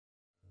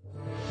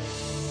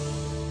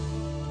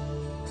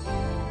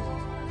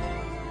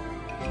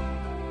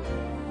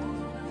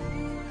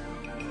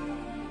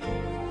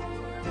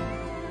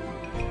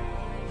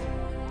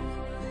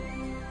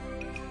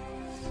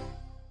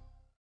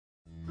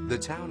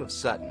town of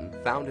Sutton,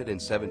 founded in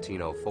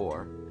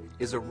 1704,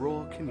 is a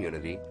rural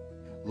community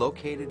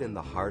located in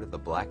the heart of the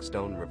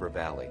Blackstone River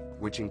Valley,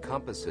 which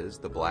encompasses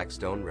the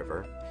Blackstone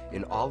River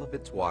in all of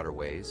its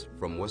waterways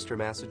from Worcester,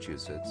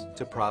 Massachusetts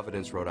to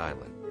Providence, Rhode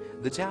Island.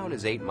 The town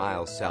is 8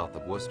 miles south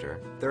of Worcester,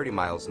 30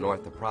 miles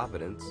north of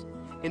Providence,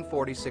 and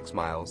 46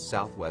 miles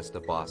southwest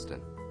of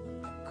Boston.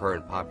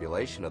 Current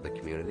population of the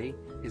community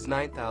is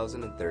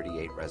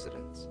 9,038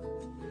 residents.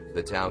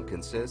 The town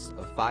consists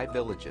of 5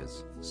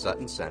 villages: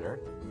 Sutton Center,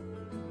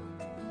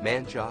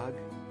 Manjog,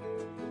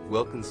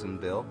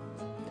 Wilkinsonville,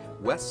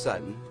 West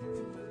Sutton,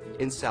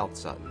 and South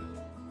Sutton.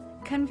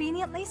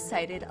 Conveniently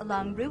sited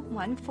along Route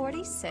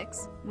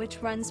 146,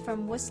 which runs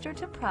from Worcester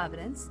to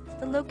Providence,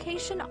 the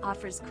location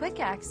offers quick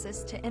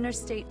access to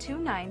Interstate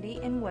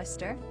 290 in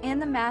Worcester and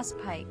the Mass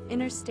Pike,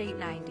 Interstate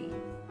 90.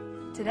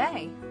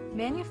 Today,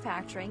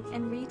 manufacturing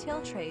and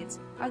retail trades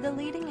are the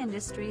leading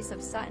industries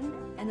of Sutton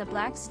and the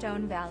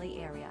Blackstone Valley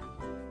area.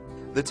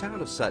 The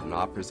town of Sutton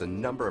offers a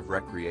number of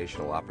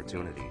recreational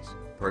opportunities: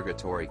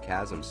 Purgatory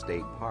Chasm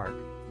State Park,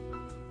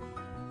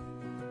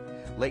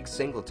 Lake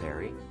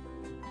Singletary,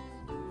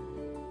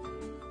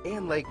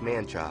 and Lake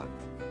Manchog,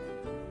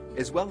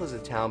 as well as a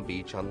town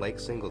beach on Lake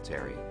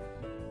Singletary.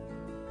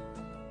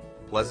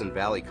 Pleasant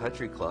Valley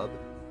Country Club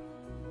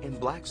and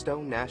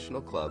Blackstone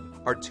National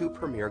Club are 2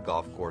 premier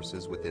golf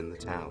courses within the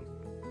town.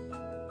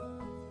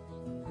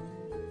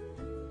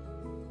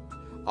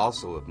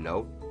 Also of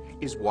note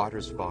is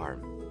Waters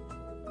Farm,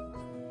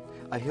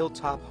 a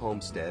hilltop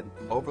homestead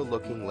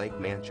overlooking Lake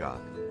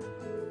Manchog.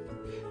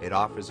 It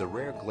offers a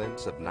rare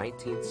glimpse of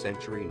 19th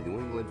century New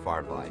England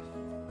farm life.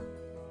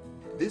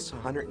 This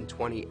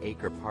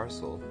 120-acre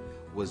parcel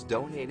was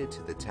donated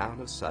to the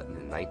town of Sutton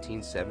in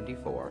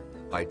 1974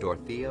 by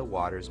Dorothea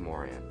Waters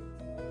Moran.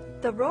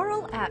 The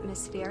rural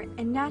atmosphere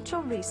and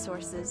natural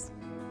resources,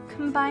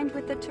 combined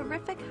with the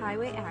terrific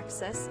highway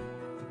access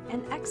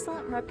and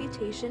excellent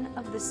reputation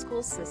of the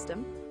school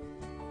system,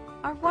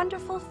 are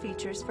wonderful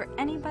features for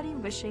anybody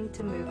wishing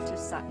to move to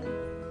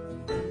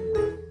Sutton.